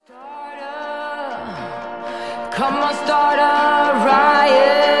Come on, start a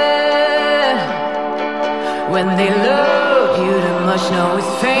riot. When they love you too much, no,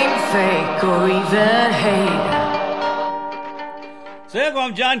 it's fame, fake, or even hate. So,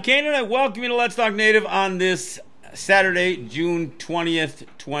 I'm John Kane, and I welcome you to Let's Talk Native on this Saturday, June 20th,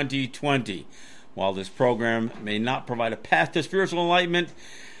 2020. While this program may not provide a path to spiritual enlightenment,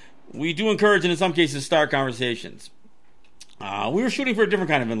 we do encourage and in some cases start conversations. We were shooting for a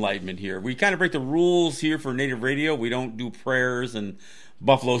different kind of enlightenment here. We kind of break the rules here for Native Radio. We don't do prayers and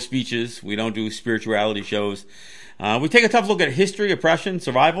buffalo speeches. We don't do spirituality shows. We take a tough look at history, oppression,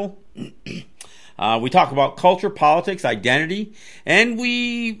 survival. We talk about culture, politics, identity, and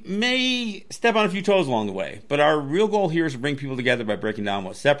we may step on a few toes along the way. But our real goal here is to bring people together by breaking down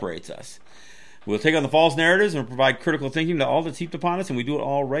what separates us. We'll take on the false narratives and provide critical thinking to all that's heaped upon us, and we do it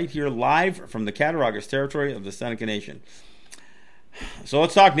all right here live from the Cattaraugus territory of the Seneca Nation. So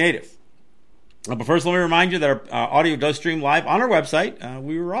let's talk Native. But first, let me remind you that our audio does stream live on our website.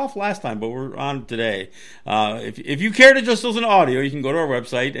 We were off last time, but we're on today. If you care to just listen to audio, you can go to our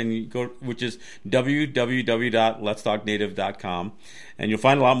website, which is www.letstalknative.com, and you'll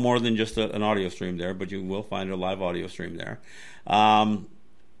find a lot more than just an audio stream there, but you will find a live audio stream there.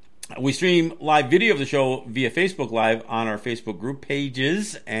 We stream live video of the show via Facebook Live on our Facebook group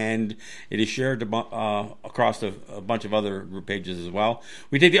pages, and it is shared across a bunch of other group pages as well.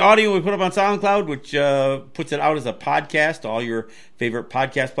 We take the audio and we put it up on SoundCloud, which puts it out as a podcast to all your favorite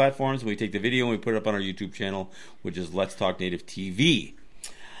podcast platforms. We take the video and we put it up on our YouTube channel, which is Let's Talk Native TV.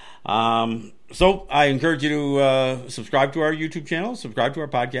 So I encourage you to subscribe to our YouTube channel, subscribe to our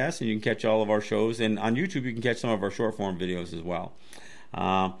podcast, and you can catch all of our shows. And on YouTube, you can catch some of our short-form videos as well.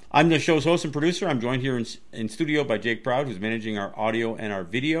 I'm the show's host and producer. I'm joined here in studio by Jake Proud, who's managing our audio and our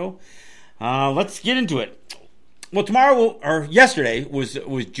video. Let's get into it. Well, yesterday was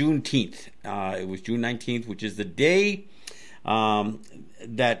Juneteenth. It was June 19th, which is the day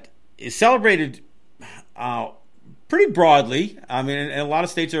that is celebrated pretty broadly. I mean, and a lot of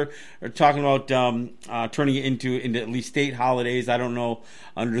states are talking about turning it into at least state holidays. I don't know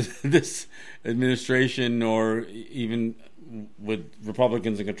under this administration or even with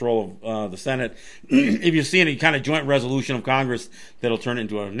Republicans in control of the Senate, if you see any kind of joint resolution of Congress that'll turn it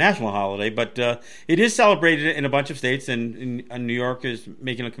into a national holiday. But it is celebrated in a bunch of states, and New York is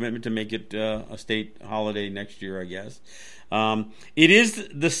making a commitment to make it a state holiday next year, I guess. It is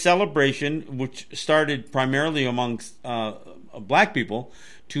the celebration which started primarily amongst black people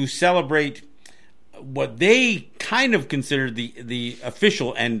to celebrate what they kind of considered the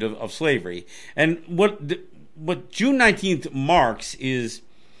official end of slavery. And what June 19th marks is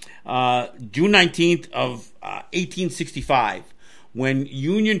June 19th of 1865, when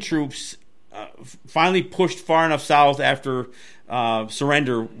Union troops finally pushed far enough south after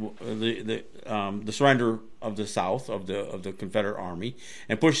surrender, the surrender of the South of the Confederate Army,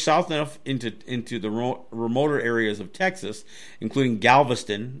 and pushed south enough into the remoter areas of Texas, including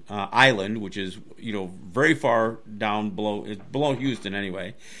Galveston Island, which is very far down below Houston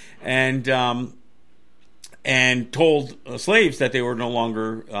anyway, and told slaves that they were no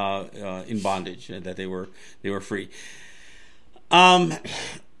longer in bondage, and that they were free.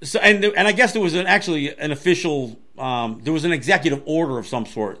 So and I guess there was an official there was an executive order of some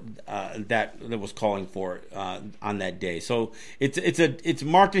sort that was calling for it on that day. So it's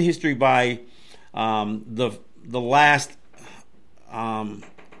marked in history by the last and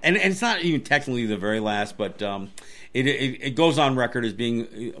it's not even technically the very last, but it goes on record as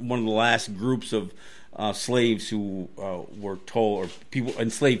being one of the last groups of slaves who were told, or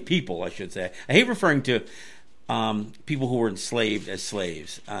enslaved people, I should say. I hate referring to people who were enslaved as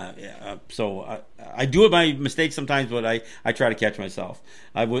slaves. So I do it by mistake sometimes, but I try to catch myself.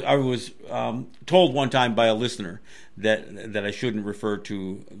 I was told one time by a listener that I shouldn't refer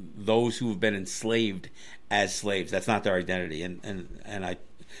to those who have been enslaved as slaves. That's not their identity, and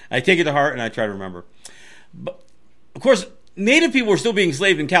I take it to heart and I try to remember. But of course, Native people were still being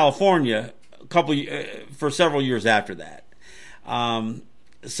enslaved in California for several years after that.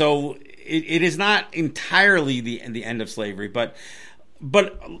 So it is not entirely the end of slavery, but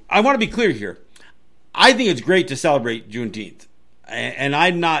I want to be clear here. I think it's great to celebrate Juneteenth, and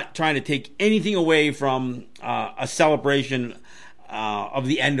I'm not trying to take anything away from a celebration of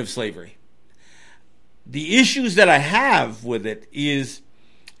the end of slavery. The issues that I have with it is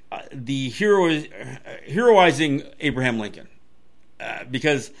the heroizing Abraham Lincoln,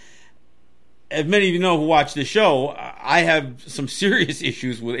 because as many of you know who watch the show, I have some serious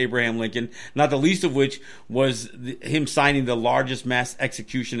issues with Abraham Lincoln, not the least of which was him signing the largest mass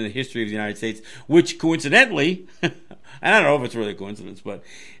execution in the history of the United States, which coincidentally, and I don't know if it's really a coincidence, but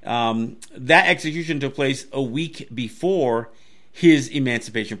that execution took place a week before his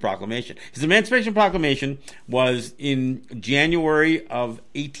Emancipation Proclamation. His Emancipation Proclamation was in January of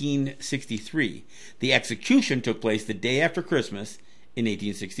 1863. The execution took place the day after Christmas in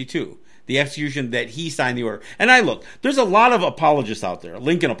 1862. The execution that he signed the order. And there's a lot of apologists out there,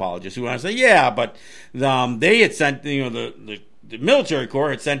 Lincoln apologists, who want to say, yeah, but they had sent, the military corps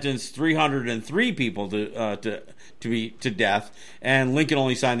had sentenced 303 people to death, and Lincoln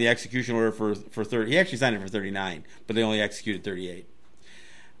only signed the execution order for 30. He actually signed it for 39, but they only executed 38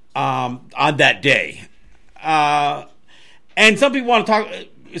 on that day. And some people want to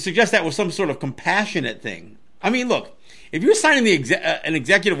suggest that was some sort of compassionate thing. I mean, look, if you're signing an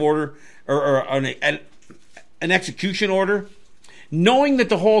executive order or an execution order, knowing that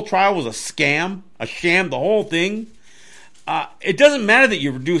the whole trial was a scam, a sham, the whole thing, it doesn't matter that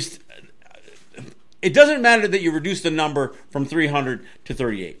you reduced. It doesn't matter that you reduced the number from 300 to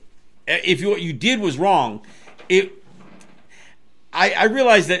 38. If what you did was wrong, I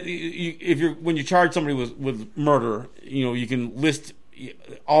realize that when you charge somebody with murder, you can list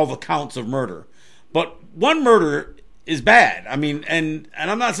all the counts of murder, but one murder is bad. I mean, and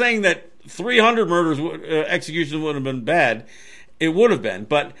I'm not saying that 300 murders executions would have been bad. It would have been,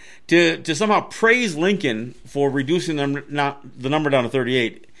 but to somehow praise Lincoln for reducing the number down to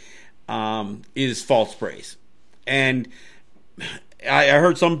 38 is false praise. And I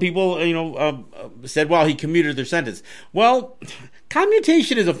heard some people, said, well, he commuted their sentence. Well,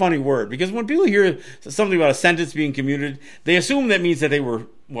 commutation is a funny word, because when people hear something about a sentence being commuted, they assume that means that they were,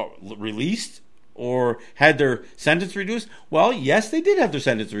 released or had their sentence reduced. Well, yes, they did have their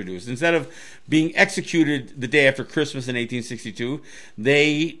sentence reduced. Instead of being executed the day after Christmas in 1862,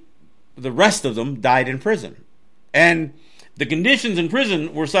 the rest of them died in prison. And the conditions in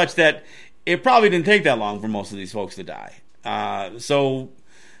prison were such that it probably didn't take that long for most of these folks to die. So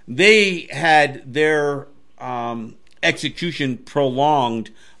they had their execution prolonged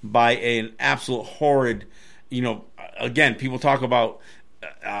by an absolute horrid, again, people talk about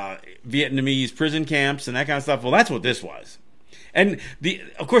Vietnamese prison camps and that kind of stuff. Well, that's what this was. And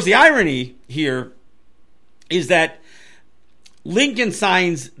of course, the irony here is that Lincoln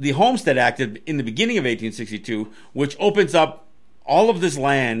signs the Homestead Act in the beginning of 1862, which opens up all of this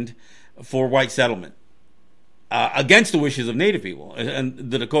land for white settlement against the wishes of Native people, and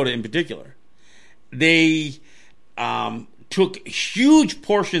the Dakota in particular. They took huge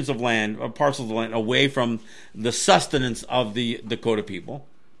portions of land, or parcels of land, away from the sustenance of the Dakota people.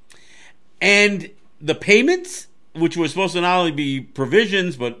 And the payments, which was supposed to not only be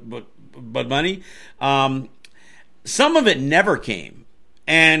provisions, but money, some of it never came.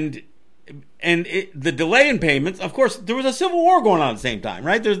 And the delay in payments, of course, there was a civil war going on at the same time,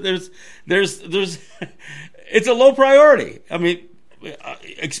 right? There's it's a low priority. I mean,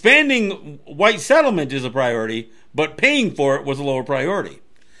 expanding white settlement is a priority, but paying for it was a lower priority.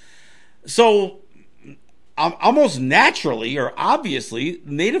 So almost naturally or obviously,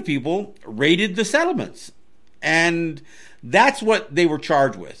 Native people raided the settlements, and that's what they were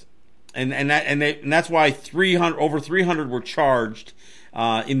charged with, and that's why over 300 were charged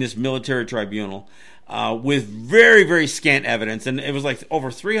in this military tribunal with very, very scant evidence, and it was like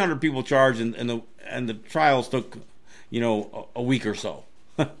over 300 people charged, and the trials took a week or so.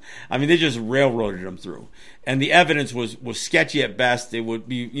 I mean, they just railroaded them through, and the evidence was sketchy at best. It would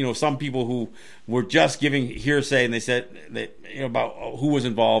be some people who were just giving hearsay, and they said that about who was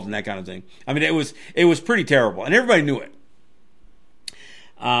involved and that kind of thing. I mean, it was pretty terrible, and everybody knew it.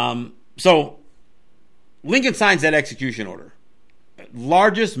 So Lincoln signs that execution order,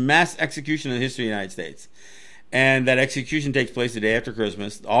 largest mass execution in the history of the United States. And that execution takes place the day after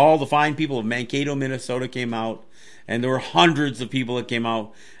Christmas. All the fine people of Mankato, Minnesota came out, and there were hundreds of people that came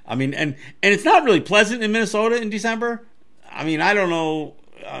out. I mean, and it's not really pleasant in Minnesota in December. I mean, I don't know.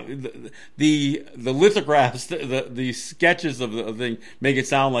 The lithographs, the sketches of the thing make it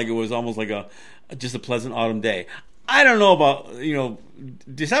sound like it was almost like just a pleasant autumn day. I don't know about,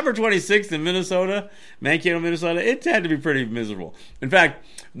 December 26th in Minnesota, Mankato, Minnesota, it had to be pretty miserable. In fact,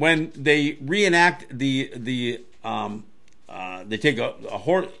 when they reenact they take a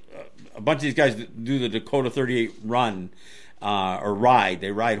bunch of these guys do the Dakota 38 run or ride.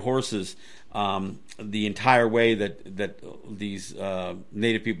 They ride horses the entire way that these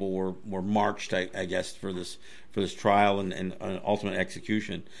Native people were marched, I guess, for this trial and ultimate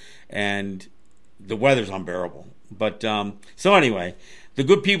execution. And the weather's unbearable. But so anyway, the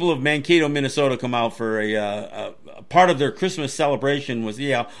good people of Mankato, Minnesota, come out for a part of their Christmas celebration was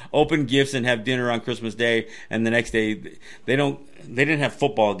open gifts and have dinner on Christmas Day, and the next day they didn't have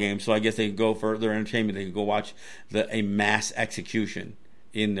football games, so I guess they could go for their entertainment. They could go watch a mass execution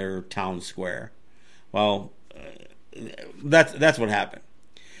in their town square. Well, that's what happened.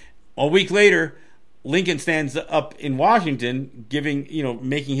 A week later, Lincoln stands up in Washington,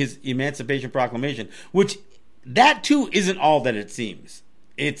 making his Emancipation Proclamation, which that too isn't all that it seems.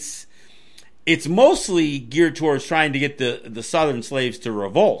 It's mostly geared towards trying to get the Southern slaves to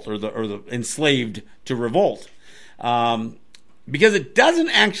revolt, or the enslaved to revolt, because it doesn't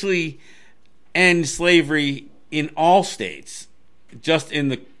actually end slavery in all states, just in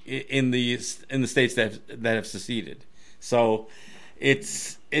the states that have seceded. So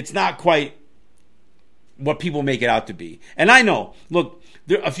it's not quite what people make it out to be. And I know, look,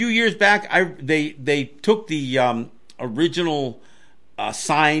 a few years back, they took the original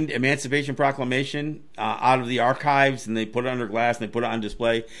signed Emancipation Proclamation out of the archives, and they put it under glass and they put it on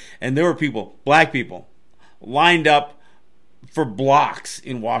display. And there were black people, lined up for blocks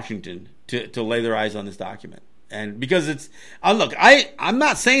in Washington to lay their eyes on this document. And because I'm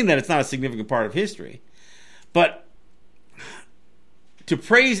not saying that it's not a significant part of history, but to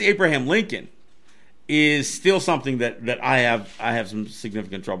praise Abraham Lincoln is still something that I have some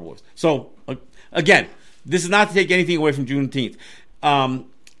significant trouble with. So again, this is not to take anything away from Juneteenth.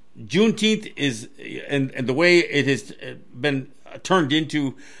 Juneteenth is, and the way it has been turned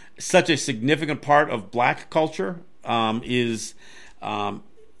into such a significant part of black culture, is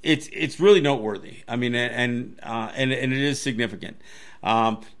it's really noteworthy. I mean, and it is significant.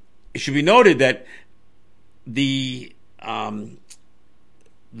 It should be noted that the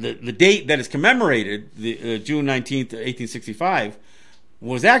date that is commemorated, the June 19th, 1865,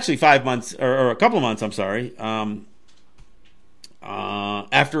 was actually 5 months or a couple of months. I'm sorry.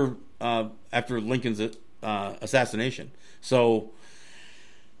 After Lincoln's assassination. So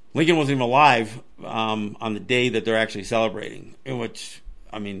Lincoln wasn't even alive on the day that they're actually celebrating, which,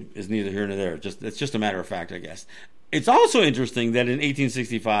 I mean, is neither here nor there. It's just a matter of fact, I guess. It's also interesting that in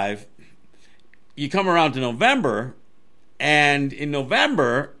 1865, you come around to November, and in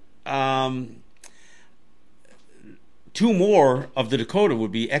November, 2 more of the Dakota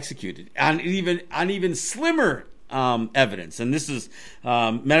would be executed on even slimmer evidence. And this is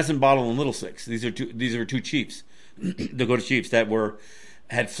Medicine Bottle and Little Six. These are two chiefs, Dakota chiefs that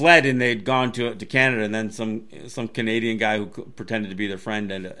had fled, and they'd gone to Canada, and then some Canadian guy who pretended to be their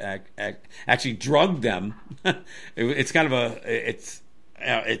friend and actually drugged them. It's kind of it's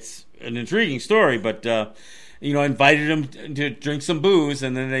an intriguing story, but invited them to drink some booze,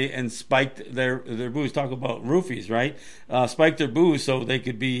 and then spiked their booze. Talk about roofies, right? Spiked their booze so they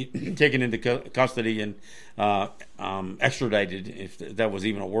could be taken into custody and extradited, if that was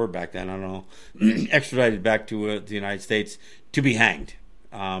even a word back then. I don't know. Extradited back to the United States to be hanged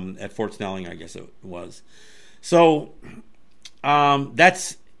at Fort Snelling, I guess it was. So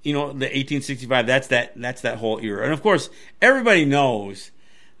that's the 1865. That's that whole era, and of course everybody knows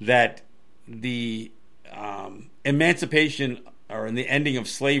that the emancipation or in the ending of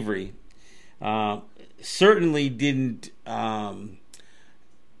slavery certainly didn't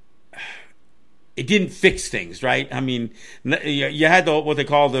it didn't fix things, right? I mean, you had what they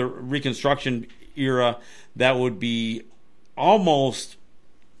call the Reconstruction era that would be almost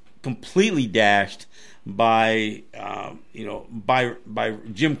completely dashed by by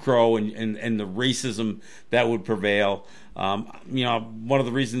Jim Crow and the racism that would prevail. One of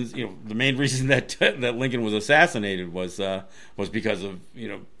the reasons, the main reason that Lincoln was assassinated was because of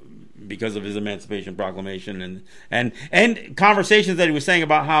his Emancipation Proclamation and conversations that he was saying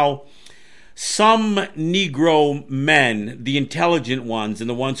about how some Negro men, the intelligent ones and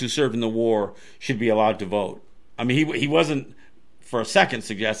the ones who served in the war, should be allowed to vote. I mean, he wasn't for a second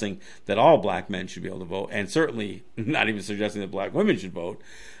suggesting that all black men should be able to vote, and certainly not even suggesting that black women should vote.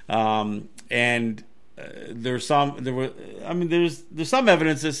 There's some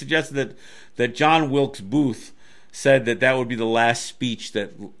evidence that suggested that John Wilkes Booth said that would be the last speech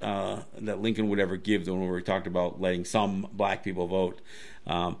that Lincoln would ever give, when we talked about letting some black people vote.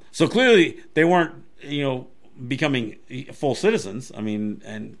 So clearly they weren't becoming full citizens. I mean,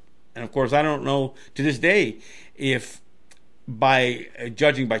 and of course I don't know to this day if, by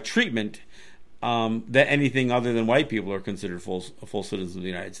judging by treatment, that anything other than white people are considered full citizens of the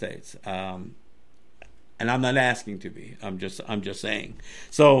United States. And I'm not asking to be. I'm just saying.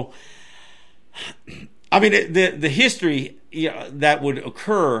 So, I mean, the history that would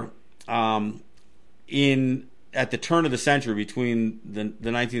occur at the turn of the century, between the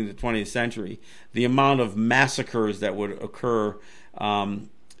 19th and the 20th century, the amount of massacres that would occur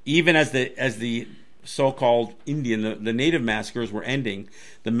Even as the so-called Indian, the native massacres were ending,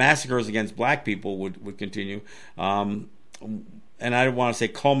 the massacres against black people would continue. And I don't want to say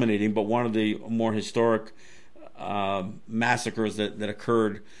culminating, but one of the more historic massacres that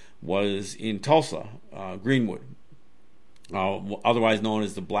occurred was in Tulsa, Greenwood, otherwise known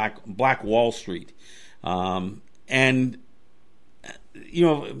as the Black Wall Street. And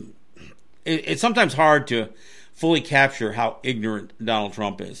it's sometimes hard to fully capture how ignorant Donald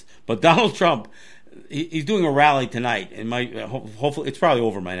Trump is. But Donald Trump, he's doing a rally tonight, and hopefully it's probably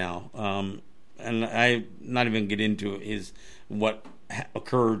over by now. And I not even get into what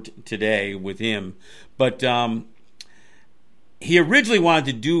occurred today with him, but he originally wanted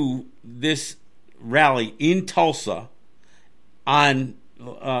to do this rally in Tulsa on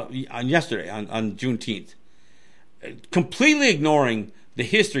yesterday, on Juneteenth, completely ignoring the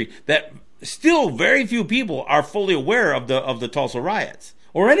history that still very few people are fully aware of the Tulsa riots,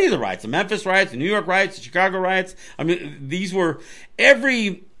 or any of the riots, the Memphis riots, the New York riots, the Chicago riots. I mean, these were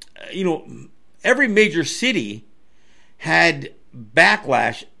every major city had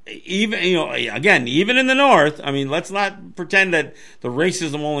backlash. Even even in the North. I mean, let's not pretend that the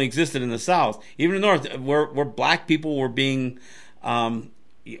racism only existed in the South. Even in the North, where black people were being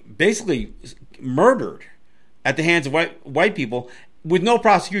basically murdered at the hands of white people with no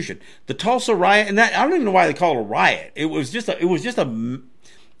prosecution. The Tulsa riot, and that I don't even know why they call it a riot. It was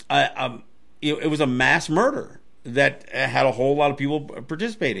a mass murder that had a whole lot of people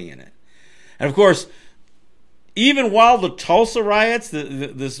participating in it. And of course, even while the Tulsa riots,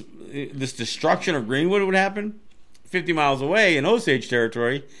 this destruction of Greenwood would happen, 50 miles away in Osage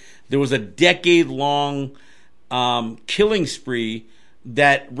territory, there was a decade-long killing spree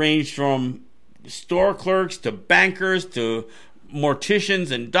that ranged from store clerks to bankers to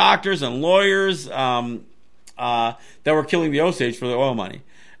morticians and doctors and lawyers that were killing the Osage for their oil money.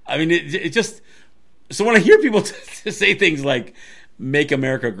 I mean, it just... So when I hear people say things like, make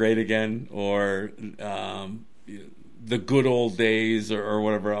America great again, or the good old days, or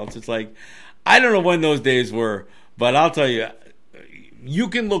whatever else, it's like, I don't know when those days were, but I'll tell you, you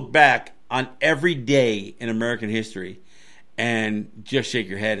can look back on every day in American history and just shake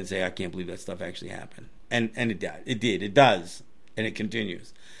your head and say, I can't believe that stuff actually happened. And it did. It does. And it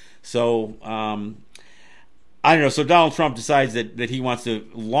continues. So, I don't know. So Donald Trump decides that he wants to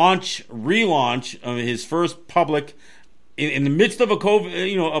relaunch his first public, in the midst of a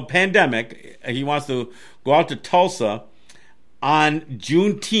pandemic. He wants to go out to Tulsa on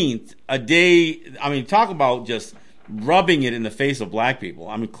Juneteenth, a day. I mean, talk about just rubbing it in the face of black people.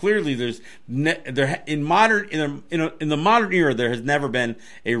 I mean, clearly in the modern era, there has never been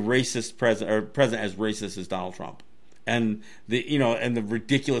a racist president, or president as racist as Donald Trump, and the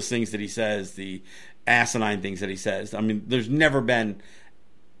ridiculous things that he says, the asinine things that he says. I mean, there's never been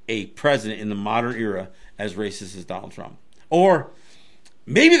a president in the modern era as racist as Donald Trump. Or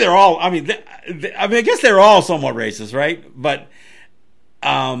maybe they're all. I mean, I guess they're all somewhat racist, right? But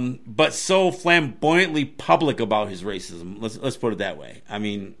so flamboyantly public about his racism. Let's put it that way. I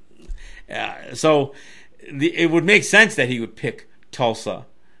mean, so it would make sense that he would pick Tulsa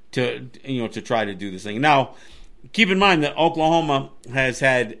to try to do this thing. Now, keep in mind that Oklahoma has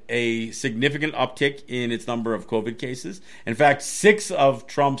had a significant uptick in its number of COVID cases. In fact, 6 of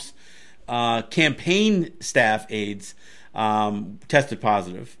Trump's campaign staff aides tested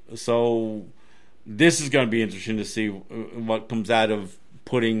positive. So this is going to be interesting to see what comes out of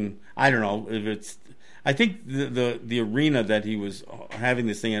putting. I don't know if it's. I think the arena that he was having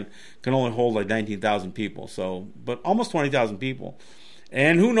this thing in can only hold like 19,000 people. So, but almost 20,000 people.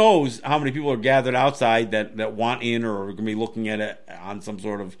 And who knows how many people are gathered outside that want in, or are going to be looking at it on some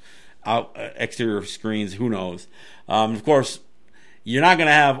sort of exterior screens. Who knows? Of course, you're not going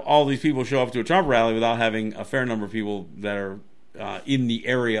to have all these people show up to a Trump rally without having a fair number of people that are in the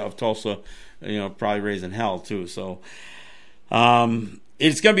area of Tulsa, probably raising hell too. So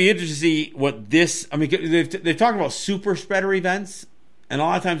it's going to be interesting to see what this. I mean, they've talked about super spreader events, and a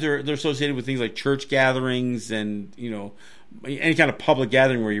lot of times they're associated with things like church gatherings and any kind of public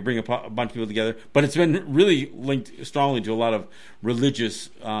gathering where you bring a bunch of people together. But it's been really linked strongly to a lot of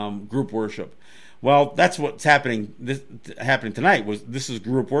religious group worship. Well, that's what's happening. Happening tonight this is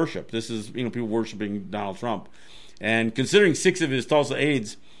group worship. This is people worshiping Donald Trump, and considering 6 of his Tulsa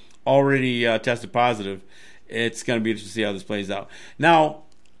aides already tested positive, it's going to be interesting to see how this plays out. Now,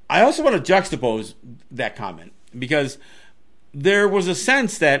 I also want to juxtapose that comment, because there was a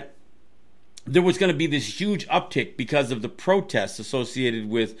sense that there was going to be this huge uptick because of the protests associated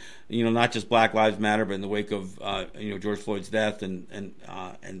with, not just Black Lives Matter, but in the wake of, George Floyd's death and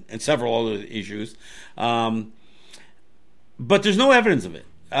several other issues. But but there's no evidence of it.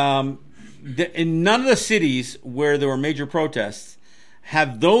 In none of the cities where there were major protests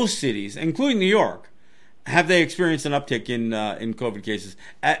have those cities, including New York, have they experienced an uptick in COVID cases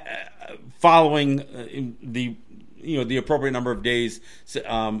following the appropriate number of days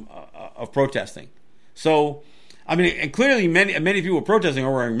of protesting. So, I mean, and clearly many people protesting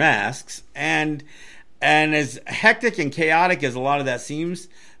are wearing masks, and as hectic and chaotic as a lot of that seems,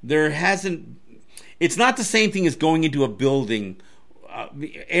 it's not the same thing as going into a building.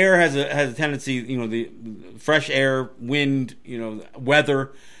 The air has a tendency, the fresh air, wind,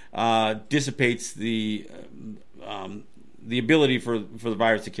 weather dissipates the ability for the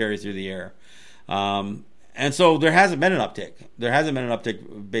virus to carry through the air. And so there hasn't been an uptick. There hasn't been an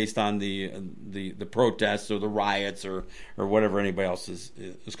uptick based on the protests or the riots or whatever anybody else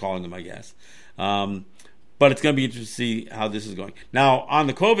is calling them, I guess. But it's going to be interesting to see how this is going. Now, on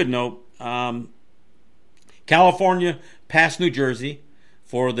the COVID note, California passed New Jersey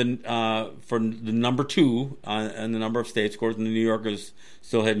for the number 2 in the number of states. Of course, New York is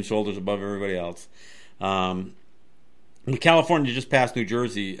still head and shoulders above everybody else. California just passed New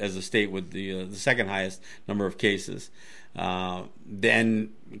Jersey as a state with the second highest number of cases. Then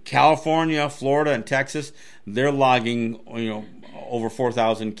California, Florida, and Texas, they're logging over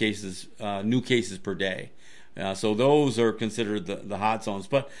 4,000 cases, new cases per day. So those are considered the hot zones.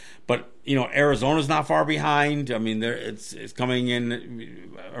 But Arizona's not far behind. I mean, it's coming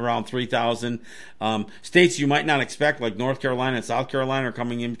in around 3,000. States you might not expect, like North Carolina and South Carolina, are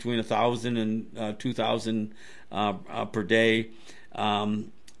coming in between 1,000 and 2,000 per day.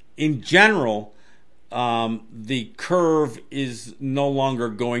 In general, the curve is no longer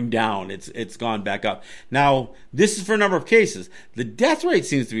going down. It's gone back up. Now, this is for a number of cases. The death rate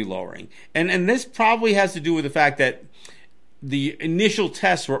seems to be lowering. And this probably has to do with the fact that the initial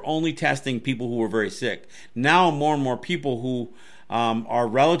tests were only testing people who were very sick. Now, more and more people who are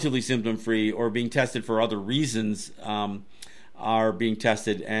relatively symptom-free or being tested for other reasons are being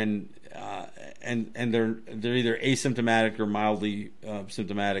tested, and they're either asymptomatic or mildly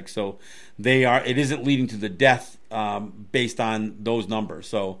symptomatic. So it isn't leading to the death based on those numbers.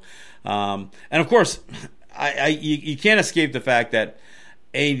 So, and of course, you can't escape the fact that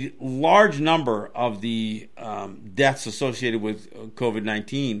a large number of the deaths associated with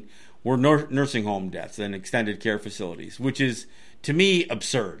COVID-19 were nursing home deaths and extended care facilities, which is, to me,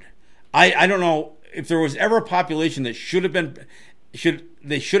 absurd. I don't know if there was ever a population that should have been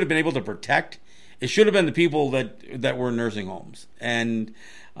able to protect. It should have been the people that were in nursing homes, and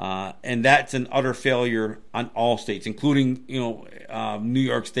that's an utter failure on all states, including New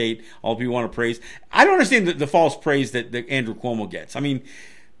York State. All people want to praise. I don't understand the false praise that Andrew Cuomo gets. I mean,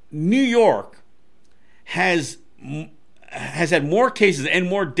 New York has had more cases and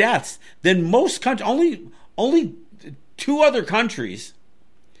more deaths than most countries. Only 2 other countries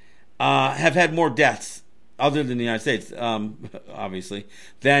have had more deaths, other than the United States, obviously,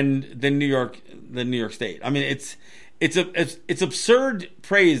 than New York State. I mean, it's absurd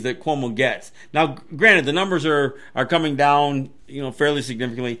praise that Cuomo gets. Now, granted, the numbers are coming down, fairly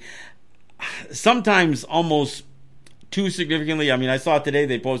significantly. Sometimes almost too significantly. I mean, I saw today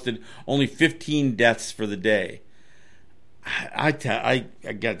they posted only 15 deaths for the day. I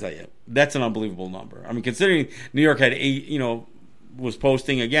gotta tell you, that's an unbelievable number. I mean, considering New York had was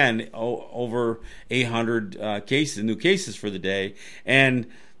posting again over 800 new cases for the day, and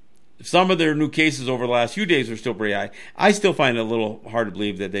some of their new cases over the last few days are still pretty high. I still find it a little hard to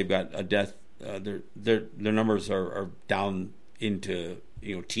believe that they've got a death. Their numbers are down into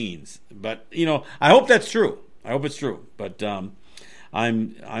teens, but I hope that's true. I hope it's true, but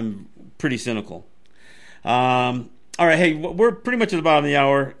I'm pretty cynical. All right, hey, we're pretty much at the bottom of the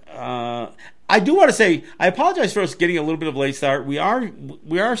hour. I do want to say I apologize for us getting a little bit of a late start. We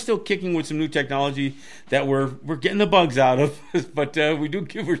are still kicking with some new technology that we're getting the bugs out of, but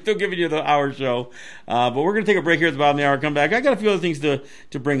we're still giving you the hour show. But we're going to take a break here at the bottom of the hour. Come back. I got a few other things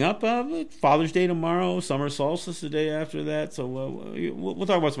to bring up. Father's Day tomorrow, summer solstice the day after that. So we'll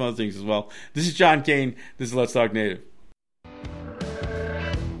talk about some other things as well. This is John Kane. This is Let's Talk Native.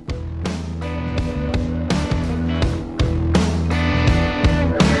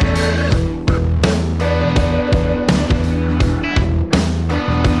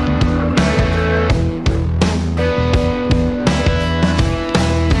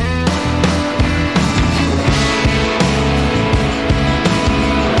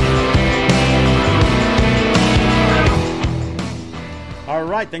 All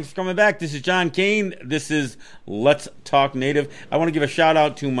right, thanks for coming back. This is John Kane. This is Let's Talk Native. I want to give a shout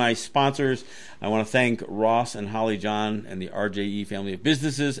out to my sponsors. I want to thank Ross and Holly John and the RJE family of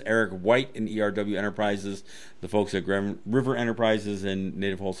businesses, Eric White and ERW Enterprises, the folks at Grand River Enterprises and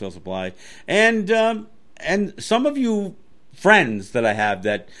Native Wholesale Supply, and some of you friends that I have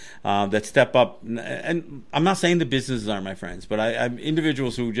that step up. And I'm not saying the businesses aren't my friends, but I'm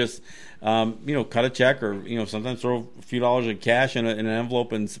individuals who just cut a check or sometimes throw a few dollars in cash in an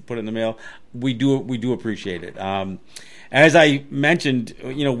envelope and put it in the mail. We do appreciate it. As I mentioned,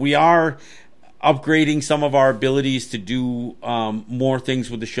 we are upgrading some of our abilities to do more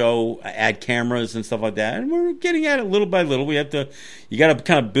things with the show, add cameras and stuff like that, and we're getting at it little by little. You got to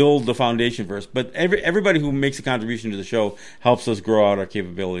kind of build the foundation first. But everybody who makes a contribution to the show helps us grow out our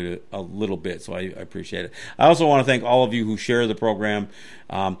capability a little bit. So I appreciate it. I also want to thank all of you who share the program,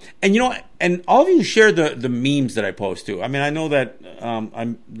 and all of you who share the memes that I post too. I mean, I know that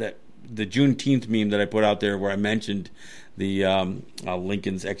that the Juneteenth meme that I put out there where I mentioned the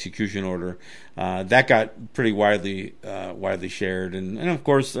Lincoln's execution order, that got pretty widely shared, and of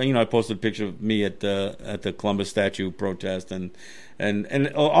course I posted a picture of me at the Columbus statue protest, and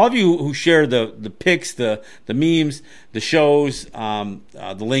all of you who share the pics, the memes, the shows,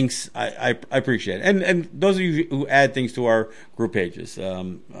 the links, I appreciate it, and those of you who add things to our group pages,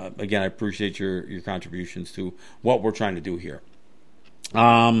 again, I appreciate your contributions to what we're trying to do here.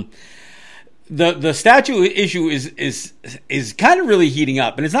 The statue issue is kind of really heating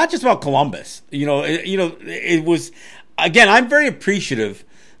up, and it's not just about Columbus. It was, again, I'm very appreciative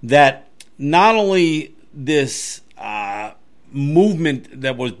that not only this movement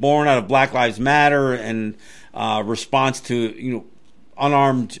that was born out of Black Lives Matter and response to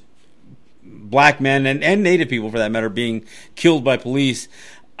unarmed black men and Native people for that matter being killed by police,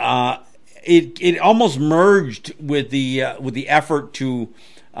 it almost merged with the effort to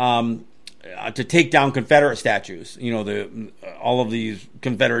take down Confederate statues, all of these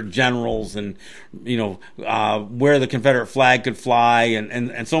Confederate generals, and where the Confederate flag could fly,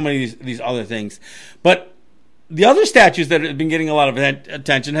 and so many of these other things. But the other statues that have been getting a lot of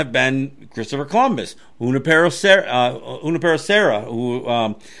attention have been Christopher Columbus, Junipero Serra,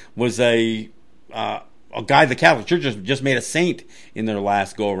 who was a guy the Catholic Church just made a saint in their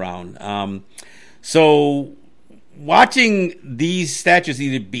last go around. So watching these statues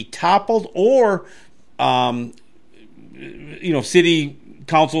either be toppled or, city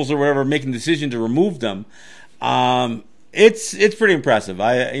councils or whatever making the decision to remove them, it's pretty impressive.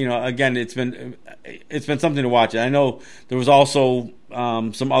 Again, it's been something to watch. I know there was also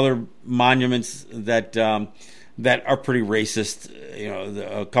some other monuments that are pretty racist.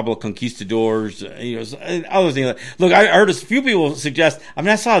 A couple of conquistadors. And other things. Look, I heard a few people suggest. I mean,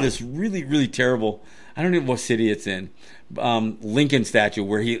 I saw this really, really terrible. I don't know what city it's in. Lincoln statue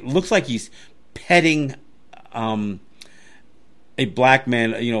where he looks like he's petting a black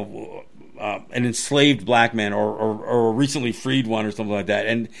man, an enslaved black man or a recently freed one or something like that.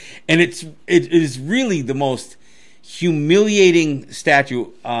 And it is really the most humiliating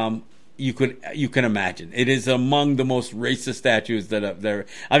statue you can imagine. It is among the most racist statues that are there.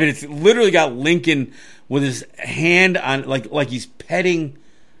 I mean, it's literally got Lincoln with his hand on like he's petting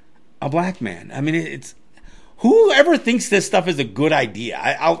a black man. I mean, it's whoever thinks this stuff is a good idea.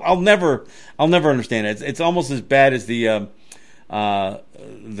 I'll never understand it. It's almost as bad as the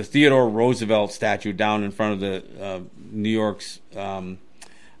Theodore Roosevelt statue down in front of the New York's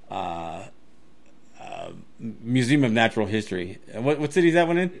Museum of Natural History. What city is that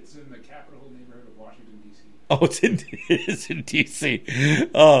one in? It's in the capital neighborhood of Washington, D.C. Oh, it's in D.C.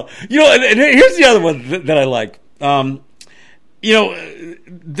 And here's the other one that I like. Some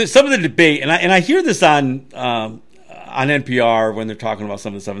of the debate, and I hear this on NPR when they're talking about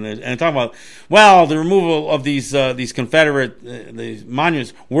some of the stuff, and they're talking about, well, the removal of these Confederate these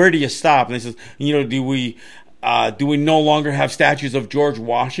monuments. Where do you stop? And they says, do we no longer have statues of George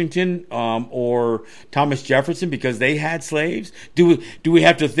Washington or Thomas Jefferson because they had slaves? Do we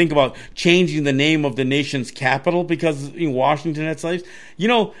have to think about changing the name of the nation's capital because Washington had slaves?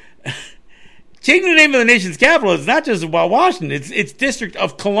 Changing the name of the nation's capital is not just about Washington. It's District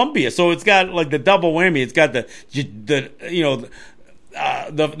of Columbia, so it's got like the double whammy. It's got the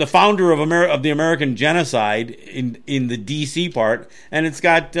founder of the American genocide in the D.C. part, and it's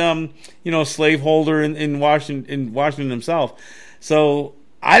got slaveholder in Washington himself. So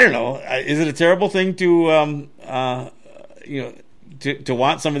I don't know. Is it a terrible thing to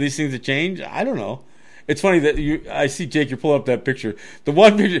want some of these things to change? I don't know. It's funny that I see Jake. You're pulling up that picture. The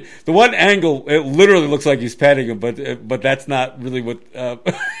one angle, it literally looks like he's petting him, but that's not really what.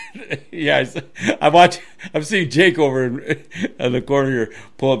 Yeah, I'm seeing Jake over in the corner here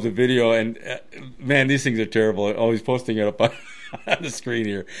pull up the video, and man, these things are terrible. Oh, he's posting it up on the screen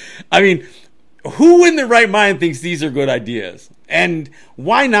here. I mean, who in their right mind thinks these are good ideas? And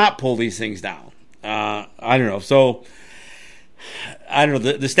why not pull these things down? I don't know. So, I don't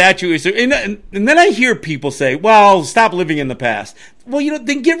know. The statue is... And then I hear people say, well, stop living in the past. Well,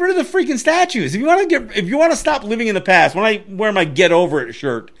 then get rid of the freaking statues. If you want to stop living in the past, when I wear my Get Over It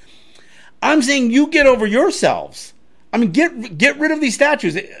shirt, I'm saying you get over yourselves. I mean, get rid of these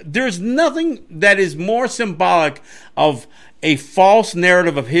statues. There's nothing that is more symbolic of a false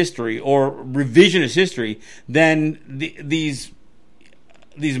narrative of history or revisionist history than these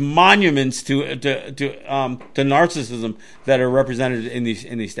monuments to narcissism that are represented in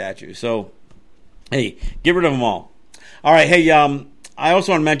these statues. So, hey, get rid of them all. All right, hey, I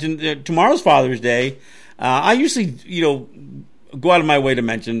also want to mention tomorrow's Father's Day. I usually, go out of my way to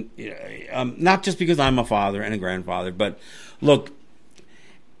mention, not just because I'm a father and a grandfather, but look,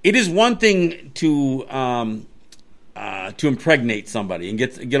 it is one thing to impregnate somebody and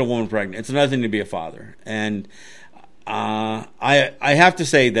get a woman pregnant. It's another thing to be a father. And I have to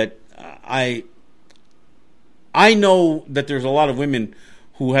say that I know that there's a lot of women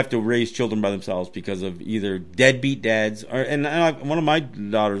who have to raise children by themselves because of either deadbeat dads and one of my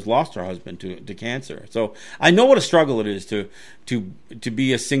daughters lost her husband to cancer. So I know what a struggle it is to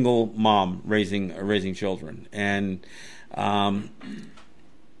be a single mom raising children. And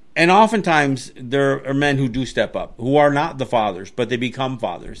oftentimes there are men who do step up, who are not the fathers, but they become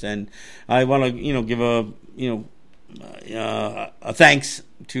fathers. And I want to, give a thanks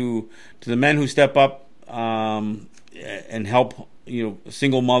to the men who step up and help,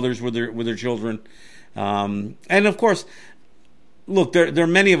 single mothers with their children. And of course, look, there are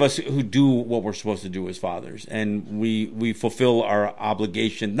many of us who do what we're supposed to do as fathers, and we fulfill our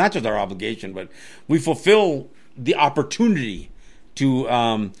obligation, not just our obligation, but we fulfill the opportunity to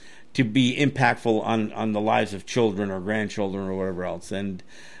be impactful on the lives of children or grandchildren or whatever else. And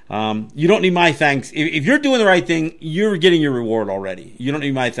you don't need my thanks. If you're doing the right thing, you're getting your reward already. You don't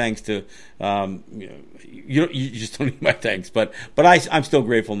need my thanks to, you just don't need my thanks. But I'm still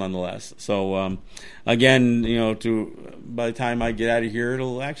grateful nonetheless. So, again, by the time I get out of here,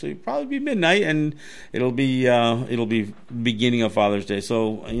 it'll actually probably be midnight, and it'll be beginning of Father's Day.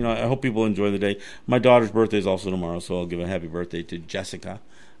 So, I hope people enjoy the day. My daughter's birthday is also tomorrow, so I'll give a happy birthday to Jessica.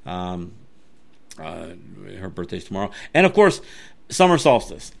 Her birthday's tomorrow. And of course, summer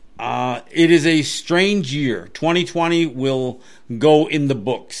solstice. It is a strange year. 2020 will go in the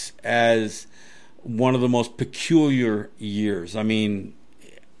books as one of the most peculiar years. I mean,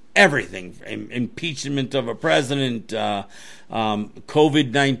 everything. Impeachment of a president,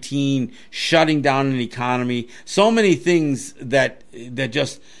 COVID-19, shutting down an economy. So many things that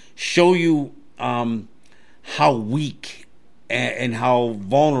just show you how weak and how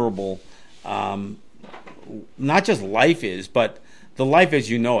vulnerable not just life is, but the life as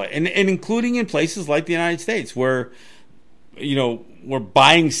you know it, and including in places like the United States, where we're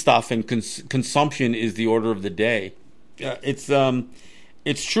buying stuff and consumption is the order of the day. It's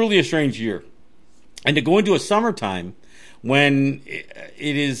truly a strange year, and to go into a summertime when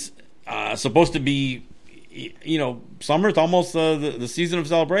it is supposed to be, summer. It's almost the season of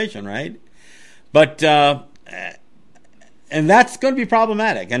celebration, right? But and that's going to be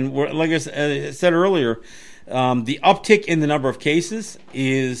problematic. And like I said earlier, the uptick in the number of cases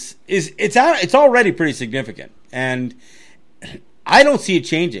is already pretty significant, and I don't see it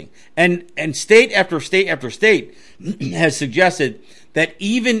changing. And state after state after state has suggested that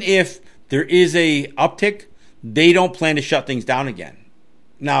even if there is a uptick, they don't plan to shut things down again.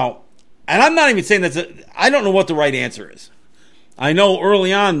 Now, and I'm not even saying I don't know what the right answer is. I know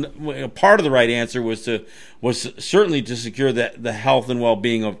early on, part of the right answer was certainly to secure the health and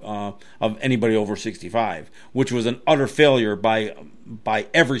well-being of anybody over 65, which was an utter failure by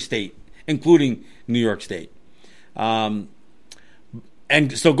every state, including New York State. And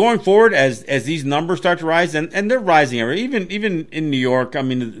so going forward, as these numbers start to rise, and they're rising even in New York. I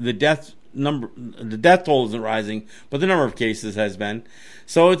mean, the death toll isn't rising, but the number of cases has been.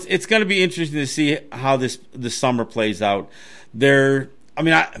 So it's going to be interesting to see how this summer plays out. I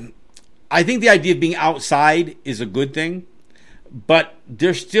think the idea of being outside is a good thing, but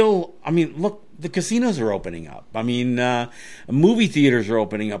there's still, look, the casinos are opening up. Movie theaters are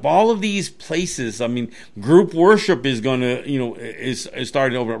opening up. All of these places, group worship is going to, is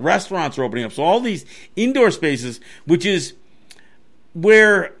starting to open up. Restaurants are opening up. So all these indoor spaces, which is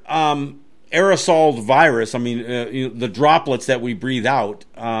where aerosol virus, the droplets that we breathe out,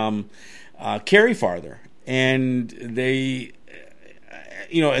 carry farther. And they,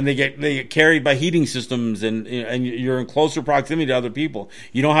 and they get carried by heating systems, and you're in closer proximity to other people.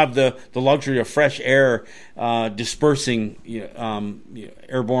 You don't have the luxury of fresh air dispersing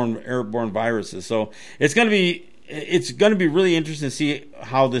airborne viruses. So it's going to be really interesting to see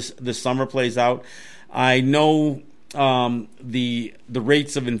how this summer plays out. I know the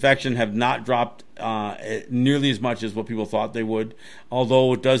rates of infection have not dropped nearly as much as what people thought they would,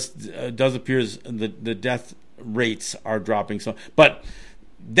 although it does appear as the death rates are dropping. So, but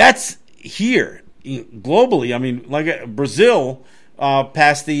that's here globally. I mean, like Brazil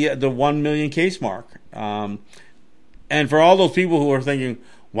passed the 1 million case mark, and for all those people who are thinking,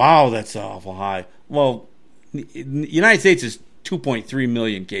 "Wow, that's awful high," well, the United States is 2.3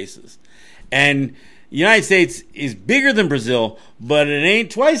 million cases, and the United States is bigger than Brazil, but it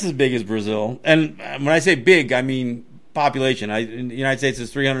ain't twice as big as Brazil. And when I say big, I mean population. The United States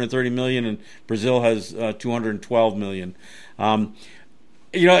is 330 million, and Brazil has 212 million.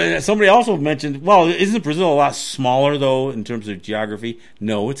 Somebody also mentioned, well, isn't Brazil a lot smaller, though, in terms of geography?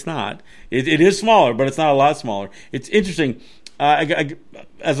 No, it's not. It is smaller, but it's not a lot smaller. It's interesting.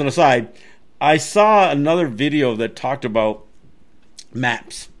 As an aside, I saw another video that talked about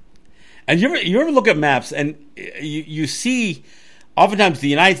maps. And you ever look at maps and you see oftentimes the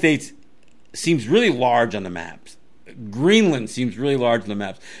United States seems really large on the maps. Greenland seems really large on the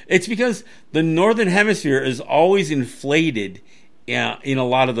maps. It's because the northern hemisphere is always inflated in a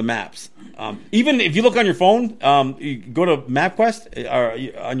lot of the maps. Even if you look on your phone, you go to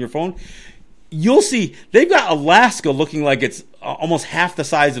MapQuest on your phone, you'll see they've got Alaska looking like it's almost half the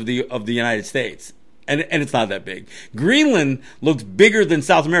size of the United States. And it's not that big. Greenland looks bigger than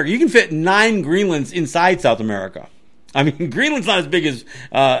South America. You can fit 9 Greenlands inside South America. I mean, Greenland's not as big as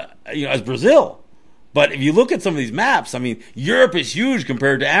Brazil. But if you look at some of these maps, I mean, Europe is huge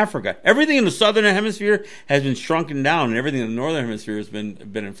compared to Africa. Everything in the southern hemisphere has been shrunken down, and everything in the northern hemisphere has been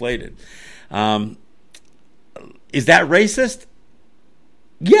inflated. Is that racist?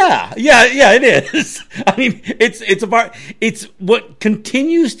 Yeah, it is. I mean, it's what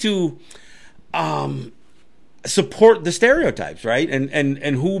continues to support the stereotypes, right?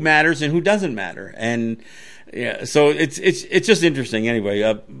 And who matters and who doesn't matter. And yeah, so it's just interesting. Anyway,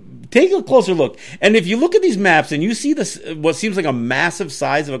 take a closer look. And if you look at these maps and you see this, what seems like a massive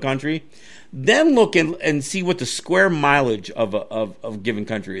size of a country, then look and see what the square mileage of a given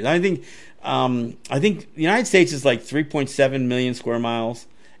country is. I think the United States is like 3.7 million square miles,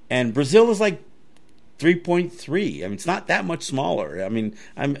 and Brazil is like 3.3. I mean, it's not that much smaller. I mean,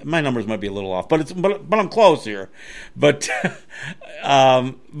 my numbers might be a little off, but I'm close here. But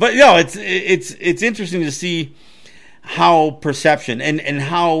it's interesting to see how perception and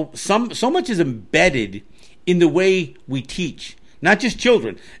how so much is embedded in the way we teach, not just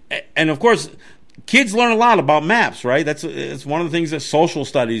children. And of course, kids learn a lot about maps, right? It's one of the things that social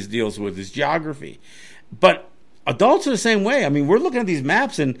studies deals with is geography. But adults are the same way. I mean, we're looking at these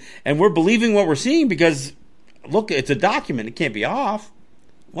maps and we're believing what we're seeing because, look, it's a document. It can't be off.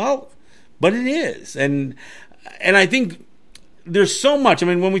 Well, but it is. And I think there's so much. I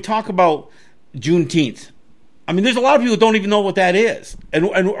mean, when we talk about Juneteenth, I mean, there's a lot of people who don't even know what that is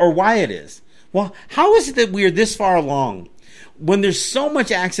or why it is. Well, how is it that we are this far along when there's so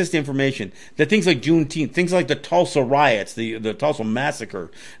much access to information that things like Juneteenth, things like the Tulsa riots, the Tulsa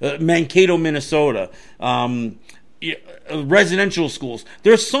massacre, Mankato, Minnesota, residential schools,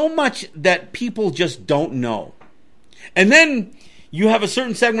 there's so much that people just don't know. And then you have a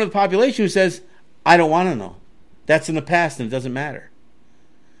certain segment of the population who says, I don't want to know. That's in the past and it doesn't matter.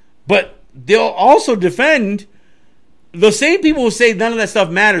 But they'll also defend, the same people who say none of that stuff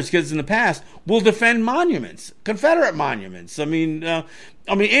matters because it's in the past will defend monuments, Confederate monuments. I mean,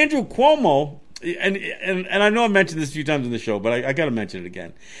 Andrew Cuomo, and I know I've mentioned this a few times in the show, but I got to mention it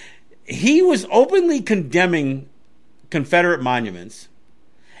again. He was openly condemning Confederate monuments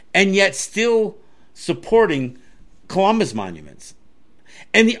and yet still supporting Columbus monuments.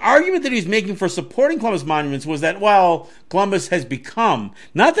 And the argument that he's making for supporting Columbus monuments was that, well, Columbus has become,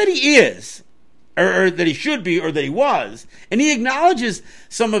 not that he is, or that he should be, or that he was. And he acknowledges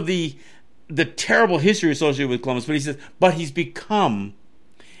some of the terrible history associated with Columbus, but he says, but he's become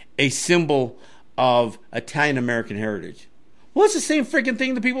a symbol of Italian-American heritage. Well, it's the same freaking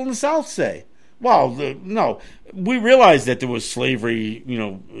thing the people in the South say. Well, no, we realize that there was slavery,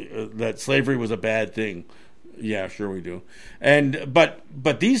 that slavery was a bad thing. Yeah, sure we do. But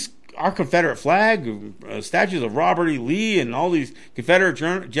our Confederate flag, statues of Robert E. Lee and all these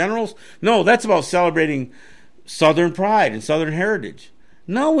Confederate generals, no, that's about celebrating Southern pride and Southern heritage.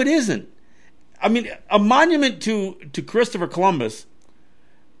 No, it isn't. I mean, a monument to Christopher Columbus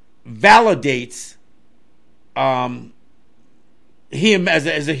validates him as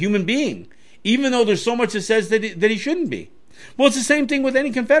a human being, even though there's so much that says that he shouldn't be. Well, it's the same thing with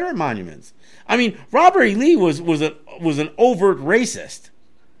any Confederate monuments. I mean, Robert E. Lee was an overt racist.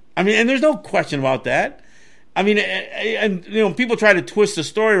 I mean, and there's no question about that. I mean, and people try to twist the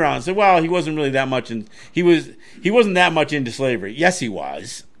story around and say, well, he wasn't really that much, and he wasn't that much into slavery. Yes, he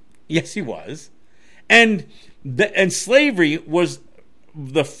was. Yes, he was. And slavery was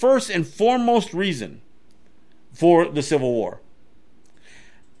the first and foremost reason for the Civil War.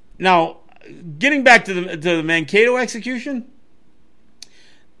 Now, getting back to the Mankato execution,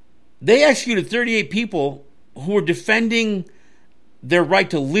 they executed 38 people who were defending their right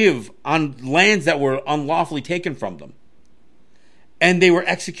to live on lands that were unlawfully taken from them. And they were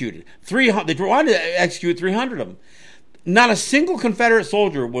executed. They wanted to execute 300 of them. Not a single Confederate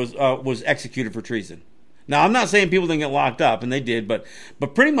soldier was executed for treason. Now, I'm not saying people didn't get locked up, and they did, but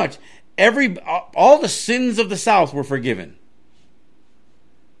pretty much all the sins of the South were forgiven.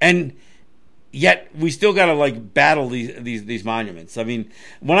 And yet we still got to battle these monuments. I mean,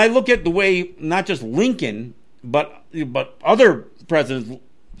 when I look at the way not just Lincoln but other presidents,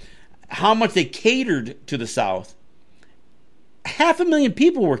 how much they catered to the South, 500,000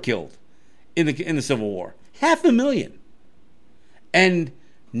 people were killed in the Civil War. 500,000, and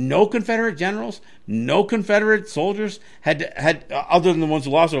no Confederate generals, no Confederate soldiers had other than the ones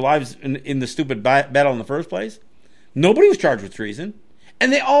who lost their lives in the stupid battle in the first place. Nobody was charged with treason.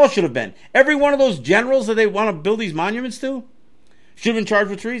 And they all should have been. Every one of those generals that they want to build these monuments to should have been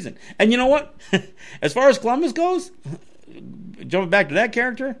charged with treason. And you know what? As far as Columbus goes, jumping back to that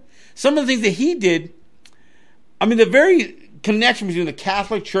character, some of the things that he did, I mean, the very connection between the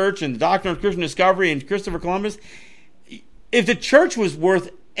Catholic Church and the doctrine of Christian discovery and Christopher Columbus, if the church was worth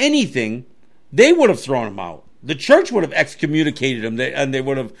anything, they would have thrown him out. The church would have excommunicated him, and they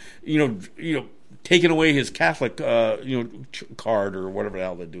would have, taken away his Catholic, card or whatever the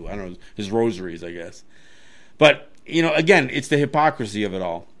hell they do. I don't know, his rosaries, I guess. But, again, it's the hypocrisy of it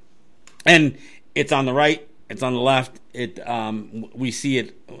all. And it's on the right, it's on the left. We see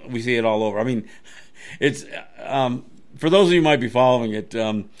it all over. I mean, it's, for those of you who might be following it,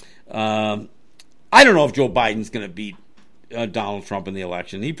 I don't know if Joe Biden's going to beat Donald Trump in the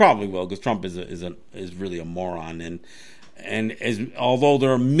election. He probably will, because Trump is really a moron, and although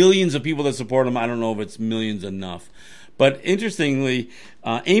there are millions of people that support him, I don't know if it's millions enough. But interestingly,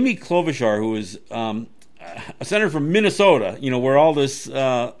 Amy Klobuchar, who is a senator from Minnesota, where all this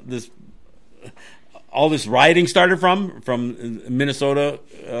rioting started from Minnesota,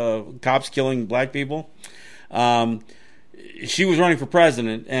 cops killing black people. She was running for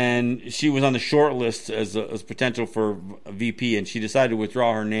president, and she was on the short list as potential for a VP, and she decided to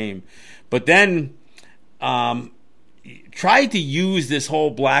withdraw her name. But then tried to use this whole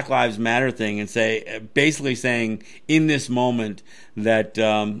Black Lives Matter thing and basically saying in this moment that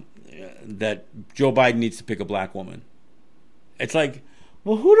that Joe Biden needs to pick a black woman. It's like,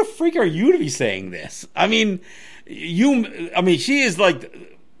 well, who the freak are you to be saying this? I mean, she is like,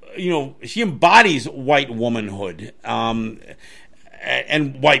 she embodies white womanhood and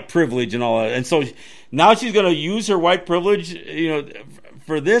white privilege and all that. And so now she's going to use her white privilege,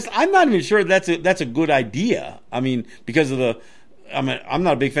 for this. I'm not even sure that's a good idea. I mean, because of I'm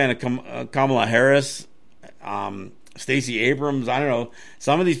not a big fan of Kamala Harris, Stacey Abrams. I don't know.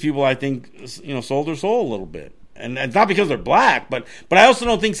 Some of these people, I think, sold their soul a little bit, and it's not because they're black, but I also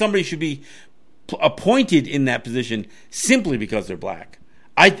don't think somebody should be appointed in that position simply because they're black.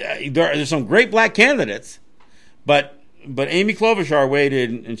 There's some great black candidates, but Amy Klobuchar weighed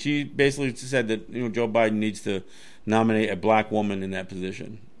in, and she basically said that Joe Biden needs to nominate a black woman in that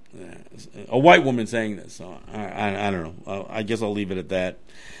position. A white woman saying this, so I don't know. I guess I'll leave it at that.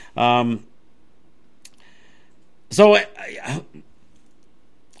 So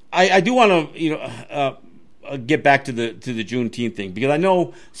I do want to get back to the Juneteenth thing, because I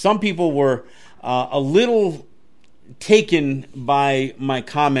know some people were a little taken by my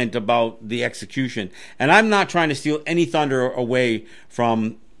comment about the execution, and I'm not trying to steal any thunder away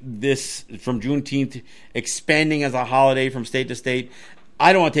from Juneteenth expanding as a holiday from state to state.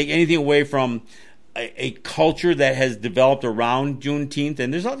 I don't want to take anything away from a culture that has developed around Juneteenth,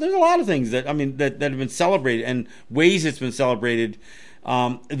 and there's a lot of things that have been celebrated, and ways it's been celebrated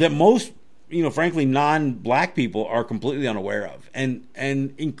that most frankly non-black people are completely unaware of, and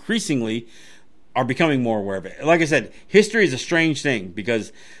increasingly are becoming more aware of it. Like I said, history is a strange thing,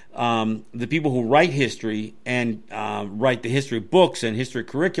 because the people who write history and write the history books and history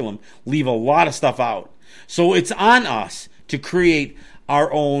curriculum leave a lot of stuff out. So it's on us to create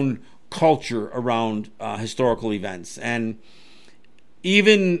our own culture around historical events. And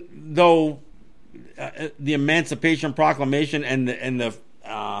even though the Emancipation Proclamation and the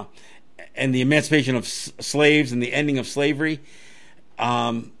emancipation of slaves and the ending of slavery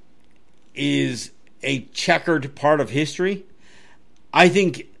is a checkered part of history. I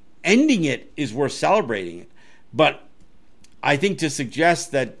think ending it is worth celebrating, but I think to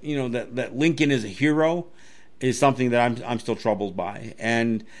suggest that that Lincoln is a hero is something that I'm still troubled by.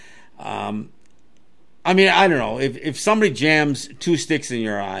 And I mean, I don't know if somebody jams two sticks in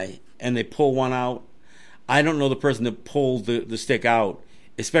your eye and they pull one out. I don't know the person that pulled the stick out,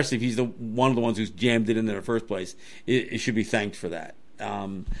 especially if he's one of the ones who's jammed it in there in the first place. It should be thanked for that.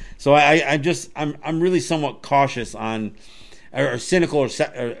 So I'm really somewhat cautious on, or cynical or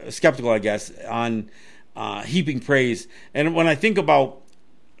skeptical, I guess, on heaping praise. And when I think about,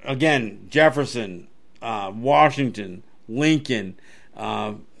 again, Jefferson, Washington, Lincoln,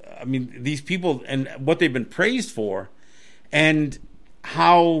 I mean, these people and what they've been praised for, and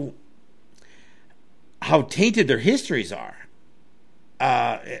how tainted their histories are.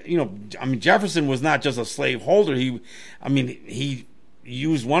 I mean, Jefferson was not just a slave holder. He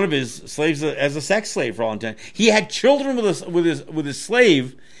used one of his slaves as a sex slave for all intent. He had children with his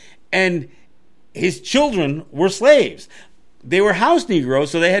slave, and his children were slaves. They were house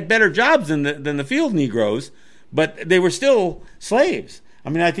Negroes, so they had better jobs than the field Negroes, but they were still slaves. I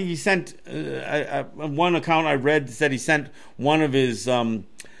mean, I think he sent one account I read said he sent one of his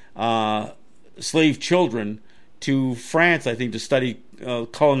slave children to France, I think, to study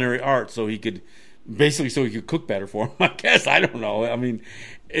culinary art, so he could cook better for him. I guess, I don't know. I mean,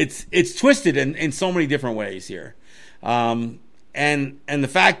 it's twisted in so many different ways here, and the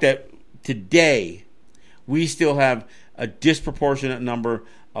fact that today we still have a disproportionate number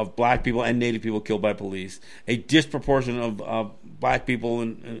of black people and Native people killed by police, a disproportionate of black people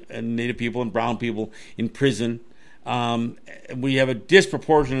and Native people and brown people in prison. We have a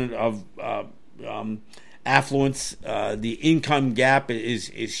disproportionate of affluence. The income gap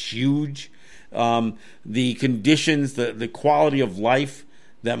is huge. The conditions, the quality of life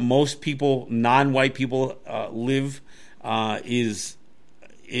that most people, non-white people, live is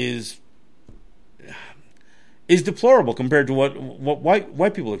deplorable compared to what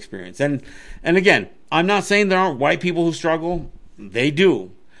white people experience. And again, I'm not saying there aren't white people who struggle. They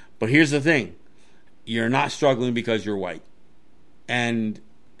do. But here's the thing. You're not struggling because you're white. And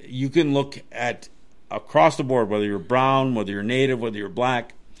you can look at across the board, whether you're brown, whether you're Native, whether you're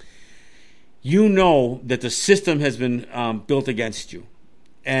black, you know that the system has been built against you,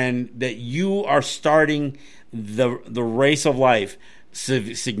 and that you are starting the race of life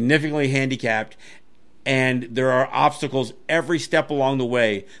significantly handicapped, and there are obstacles every step along the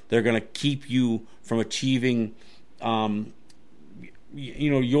way that are going to keep you from achieving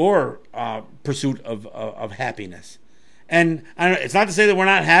your pursuit of happiness. And it's not to say that we're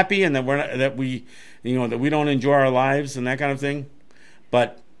not happy and that we don't enjoy our lives and that kind of thing,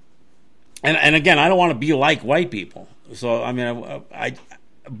 but and again, I don't want to be like white people. So I mean,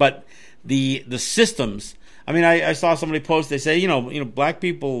 but the systems. I mean, I saw somebody post. They say, black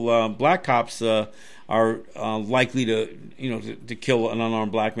people, black cops are likely to kill an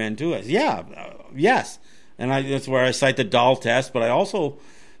unarmed black man too. I said, yes, and that's where I cite the Dahl test. But I also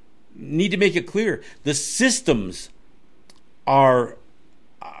need to make it clear: the systems are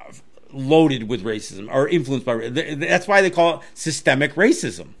loaded with racism, are influenced by. That's why they call it systemic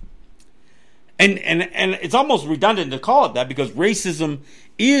racism. And it's almost redundant to call it that, because racism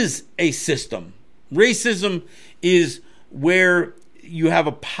is a system. Racism is where you have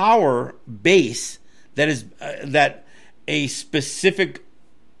a power base that is that a specific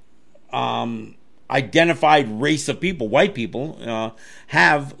identified race of people, white people,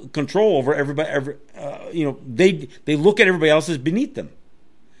 have control over everybody. They look at everybody else as beneath them.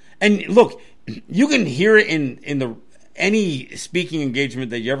 And look, you can hear it in any speaking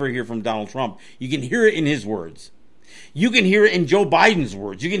engagement that you ever hear from Donald Trump. You can hear it in his words. You can hear it in Joe Biden's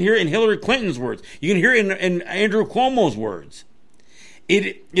words. You can hear it in Hillary Clinton's words. You can hear it in Andrew Cuomo's words.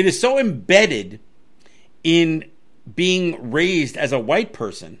 It is so embedded in being raised as a white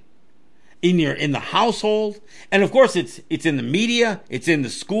person in the household, and of course it's in the media, it's in the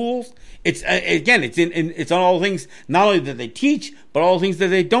schools. It's it's on all the things not only that they teach, but all the things that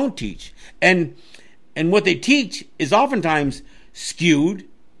they don't teach. And what they teach is oftentimes skewed,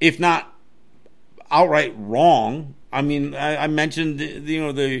 if not outright wrong. I mean, I mentioned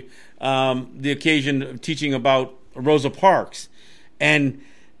the occasion of teaching about Rosa Parks and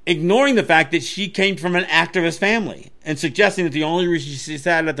ignoring the fact that she came from an activist family and suggesting that the only reason she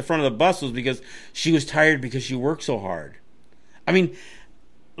sat at the front of the bus was because she was tired because she worked so hard. I mean,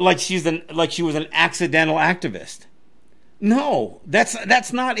 like she was an accidental activist. No,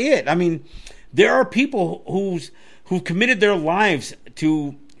 that's not it. I mean, There are people who've committed their lives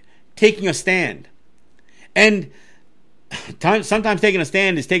to taking a stand. And sometimes taking a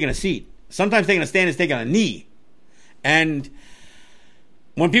stand is taking a seat. Sometimes taking a stand is taking a knee. And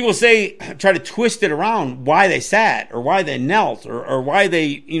when people try to twist it around why they sat or why they knelt or why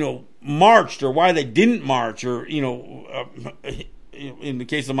they, marched or why they didn't march or, in the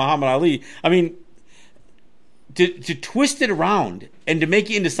case of Muhammad Ali, I mean, to twist it around and to make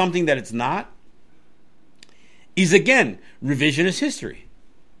it into something that it's not is, again, revisionist history.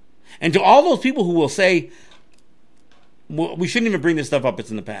 And to all those people who will say, well, we shouldn't even bring this stuff up, it's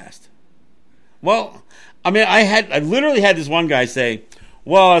in the past. Well, I mean, I literally had this one guy say,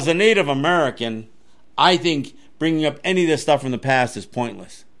 well, as a Native American, I think bringing up any of this stuff from the past is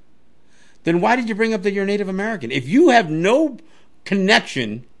pointless. Then why did you bring up that you're Native American? If you have no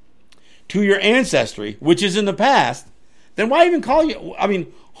connection to your ancestry, which is in the past, then why even call you? I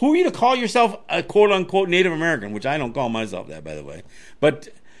mean, who are you to call yourself a quote-unquote Native American, which I don't call myself that, by the way. But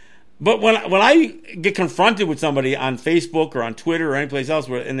when I get confronted with somebody on Facebook or on Twitter or anyplace else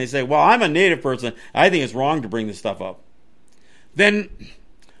and they say, well, I'm a Native person, I think it's wrong to bring this stuff up, then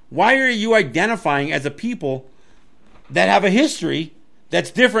why are you identifying as a people that have a history that's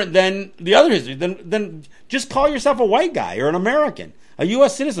different than the other history? Then just call yourself a white guy or an American, a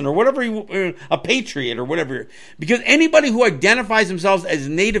U.S. citizen or whatever, a patriot or whatever. Because anybody who identifies themselves as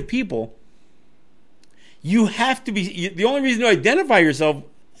Native people, you have to be, the only reason to identify yourself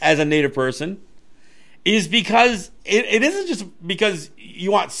as a Native person is because it isn't just because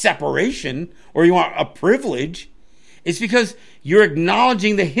you want separation or you want a privilege. It's because you're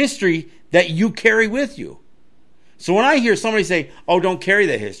acknowledging the history that you carry with you. So when I hear somebody say, oh, don't carry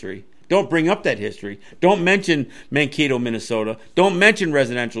that history, don't bring up that history, don't mention Mankato, Minnesota, don't mention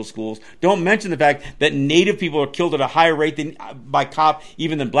residential schools, don't mention the fact that Native people are killed at a higher rate by cop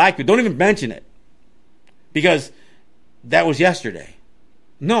even than black people, don't even mention it. Because that was yesterday.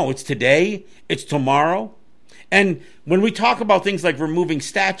 No, it's today, it's tomorrow. And when we talk about things like removing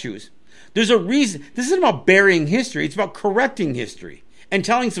statues, there's a reason. This isn't about burying history. It's about correcting history and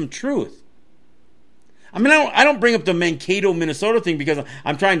telling some truth. I mean, I don't bring up the Mankato, Minnesota thing because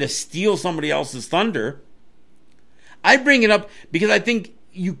I'm trying to steal somebody else's thunder. I bring it up because I think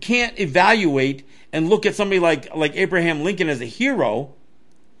you can't evaluate and look at somebody like Abraham Lincoln as a hero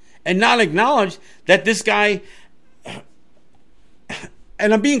and not acknowledge that this guy,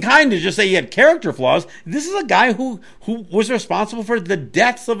 and I'm being kind to just say he had character flaws. This is a guy who was responsible for the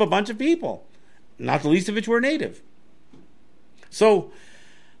deaths of a bunch of people, not the least of which were Native. So,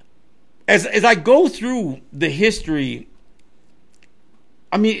 as I go through the history,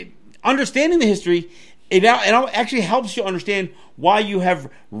 I mean, understanding the history, it actually helps you understand why you have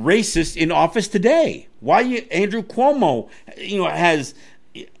racists in office today. Why Andrew Cuomo,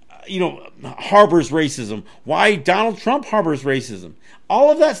 harbors racism. Why Donald Trump harbors racism.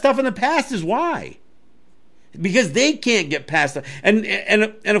 All of that stuff in the past is why. Because they can't get past it.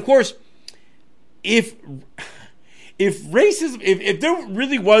 And of course, if racism, if there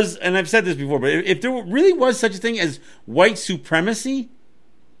really was, and I've said this before, but if there really was such a thing as white supremacy,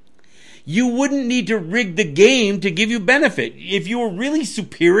 you wouldn't need to rig the game to give you benefit. If you were really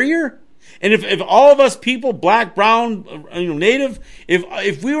superior, and if all of us people, black, brown, Native,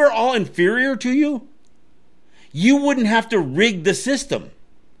 if we were all inferior to you, you wouldn't have to rig the system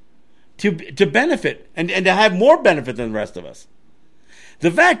to benefit and to have more benefit than the rest of us. The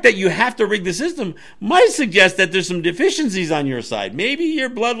fact that you have to rig the system might suggest that there's some deficiencies on your side. Maybe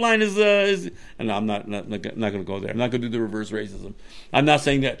your bloodline is and I'm not going to go there. I'm not going to do the reverse racism. I'm not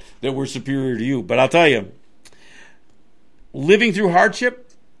saying that we're superior to you, but I'll tell you, living through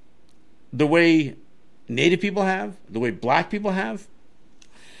hardship the way Native people have, the way black people have,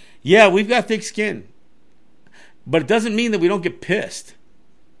 yeah, we've got thick skin. But it doesn't mean that we don't get pissed.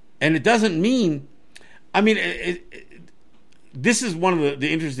 And it doesn't mean, I mean, this is one of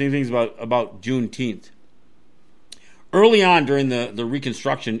the interesting things about Juneteenth. Early on during the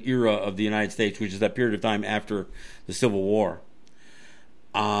Reconstruction era of the United States, which is that period of time after the Civil War,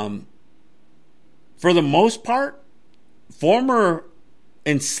 for the most part, former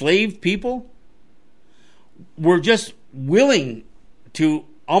enslaved people were just willing to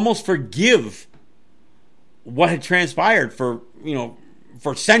almost forgive what had transpired for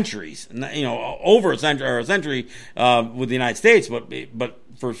centuries, over a century with the United States, but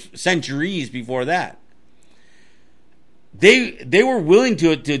for centuries before that, they were willing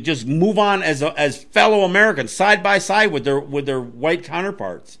to just move on as fellow Americans, side by side with their white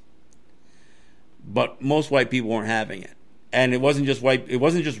counterparts. But most white people weren't having it. And it wasn't just white. It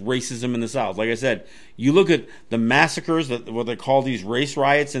wasn't just racism in the South. Like I said, you look at the massacres, what they call these race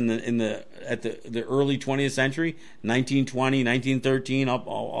riots at the early 20th century, 1920, 1913,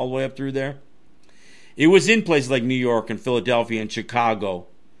 all the way up through there. It was in places like New York and Philadelphia and Chicago,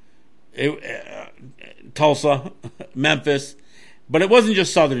 Tulsa, Memphis, but it wasn't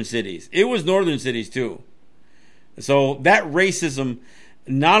just southern cities. It was northern cities too. So that racism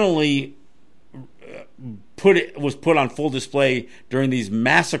not only was put on full display during these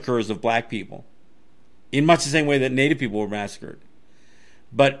massacres of black people, in much the same way that Native people were massacred,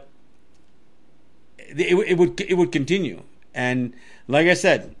 but it would continue. And like I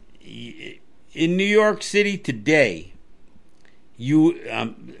said, in New York City today, racism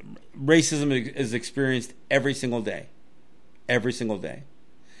is experienced every single day.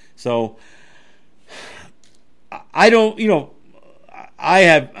 So I don't,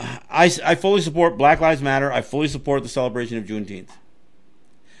 I fully support Black Lives Matter. I fully support the celebration of Juneteenth.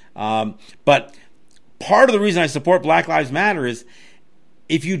 But part of the reason I support Black Lives Matter is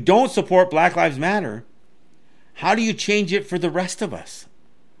if you don't support Black Lives Matter, how do you change it for the rest of us?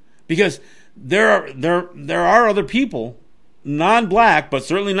 Because there are other people, non-black but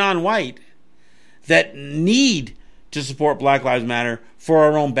certainly non-white, that need to support Black Lives Matter for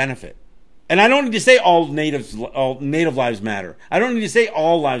our own benefit. And I don't need to say all Native lives matter. I don't need to say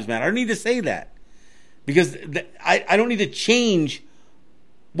all lives matter. I don't need to say that. Because I don't need to change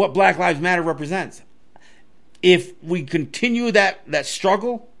what Black Lives Matter represents. If we continue that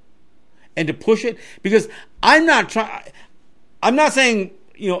struggle and to push it, because I'm not saying,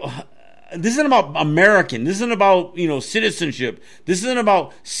 this isn't about American. This isn't about, citizenship. This isn't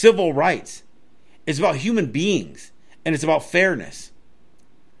about civil rights. It's about human beings. And it's about fairness.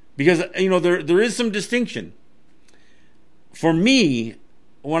 Because, there is some distinction. For me,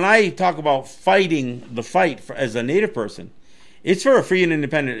 when I talk about fighting the fight as a Native person, it's for a free and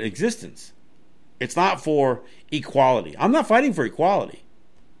independent existence. It's not for equality. I'm not fighting for equality.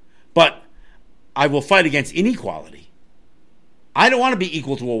 But I will fight against inequality. I don't want to be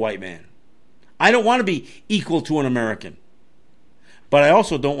equal to a white man. I don't want to be equal to an American. But I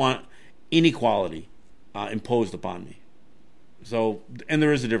also don't want inequality imposed upon me. So, and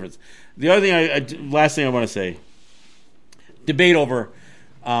there is a difference. The other thing, last thing I want to say, debate over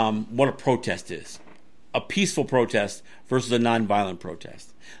what a protest is. A peaceful protest versus a nonviolent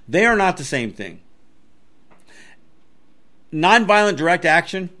protest. They are not the same thing. Nonviolent direct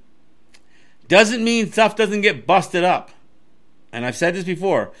action doesn't mean stuff doesn't get busted up. And I've said this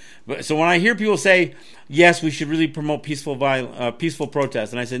before. So when I hear people say, yes, we should really promote peaceful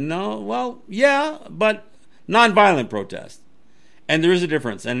protest, and I said, no, well, yeah, but nonviolent protest. And there is a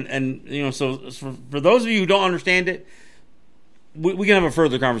difference. And so for those of you who don't understand it, we can have a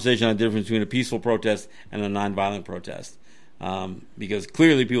further conversation on the difference between a peaceful protest and a nonviolent protest. Because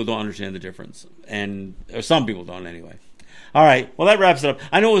clearly people don't understand the difference. Or some people don't anyway. All right. Well, that wraps it up.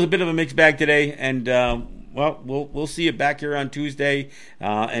 I know it was a bit of a mixed bag today. And, we'll see you back here on Tuesday.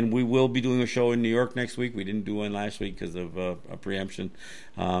 And we will be doing a show in New York next week. We didn't do one last week because of a preemption.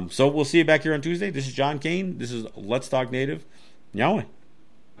 So we'll see you back here on Tuesday. This is John Kane. This is Let's Talk Native. Yahweh.